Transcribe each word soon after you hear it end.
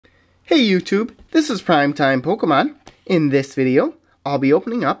Hey YouTube, this is Primetime Pokemon. In this video, I'll be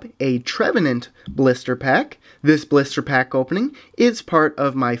opening up a Trevenant Blister Pack. This blister pack opening is part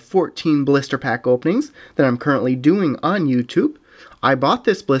of my 14 blister pack openings that I'm currently doing on YouTube. I bought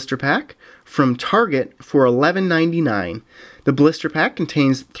this blister pack from Target for $11.99. The blister pack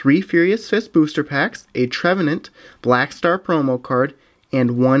contains 3 Furious Fist booster packs, a Trevenant Black Star promo card,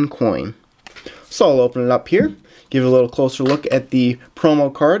 and 1 coin. So I'll open it up here, give a little closer look at the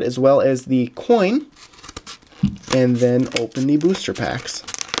promo card as well as the coin, and then open the booster packs.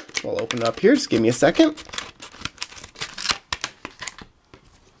 I'll open it up here, just give me a second.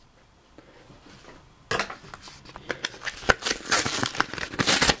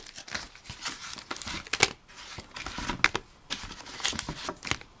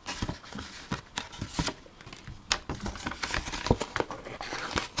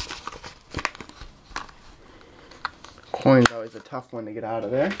 Coin's always a tough one to get out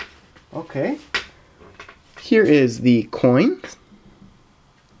of there. Okay. Here is the coin.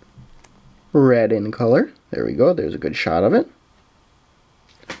 Red in color. There we go. There's a good shot of it.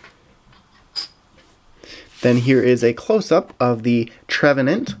 Then here is a close-up of the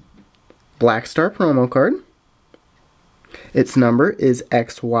Trevenant Black Star promo card. Its number is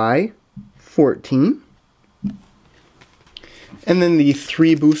XY14. And then the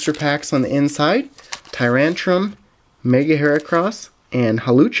 3 booster packs on the inside. Tyrantrum, Mega Heracross, and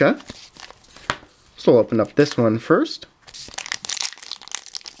Hawlucha. So we'll open up this one first.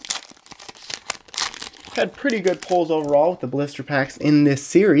 Had pretty good pulls overall with the blister packs in this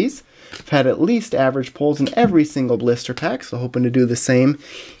series. I've had at least average pulls in every single blister pack, so hoping to do the same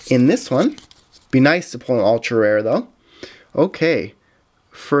in this one. Be nice to pull an ultra rare though. Okay,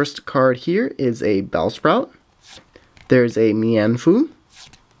 first card here is a Bellsprout. There's a Mienfoo,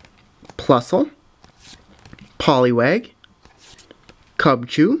 Plusle, Poliwag,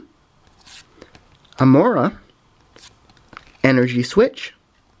 Cubchoo, Amora, Energy Switch,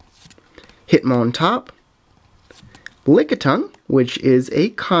 Hitmontop, Lickitung, which is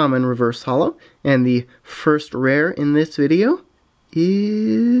a common reverse holo, and the first rare in this video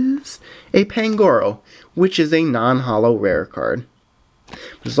is a Pangoro, which is a non-holo rare card.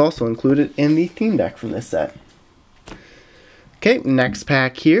 It's also included in the theme deck from this set. Okay, next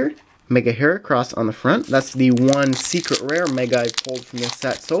pack here. Mega Heracross on the front. That's the one secret rare Mega I've pulled from this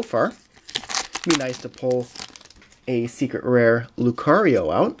set so far. It'd be nice to pull a secret rare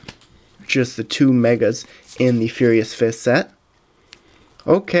Lucario out. Just the 2 Megas in the Furious Fist set.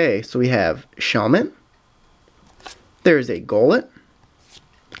 Okay, so we have Shelmet. There's a Golett,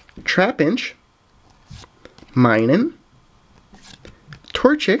 Trapinch, Minun,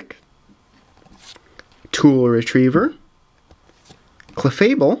 Torchic, Tool Retriever,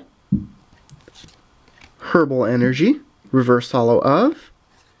 Clefable, Herbal Energy, reverse holo of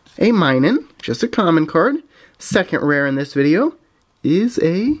a Minun, just a common card. Second rare in this video is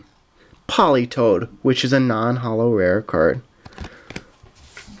a Politoed, which is a non-holo rare card.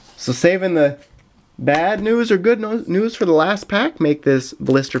 So saving the bad news or good news for the last pack, make this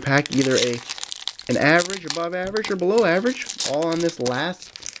blister pack either an average, above average, or below average, all on this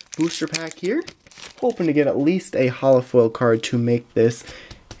last booster pack here. Hoping to get at least a holofoil card to make this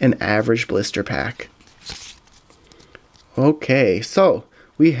an average blister pack. Okay, so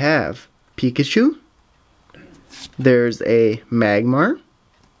we have Pikachu, there's a Magmar,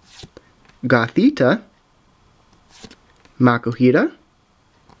 Gothita, Makuhita,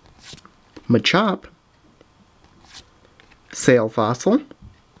 Machop, Sail Fossil,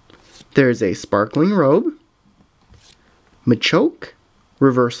 there's a Sparkling Robe, Machoke,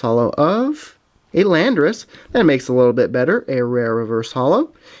 reverse holo of a Landorus. That makes it a little bit better, a rare reverse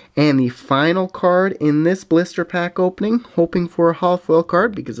holo. And the final card in this blister pack opening, hoping for a holofoil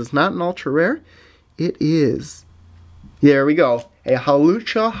card because it's not an ultra rare, it is, there we go, a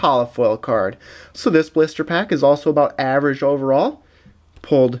Hawlucha holofoil card. So this blister pack is also about average overall.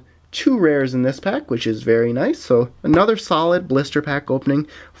 Pulled 2 rares in this pack, which is very nice. So another solid blister pack opening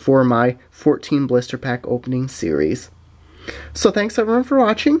for my 14 blister pack opening series. So thanks everyone for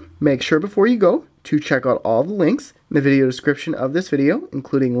watching. Make sure before you go to check out all the links in the video description of this video,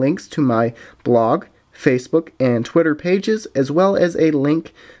 including links to my blog, Facebook, and Twitter pages, as well as a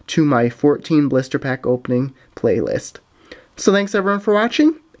link to my 14 blister pack opening playlist. So thanks everyone for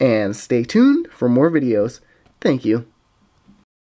watching, and stay tuned for more videos. Thank you.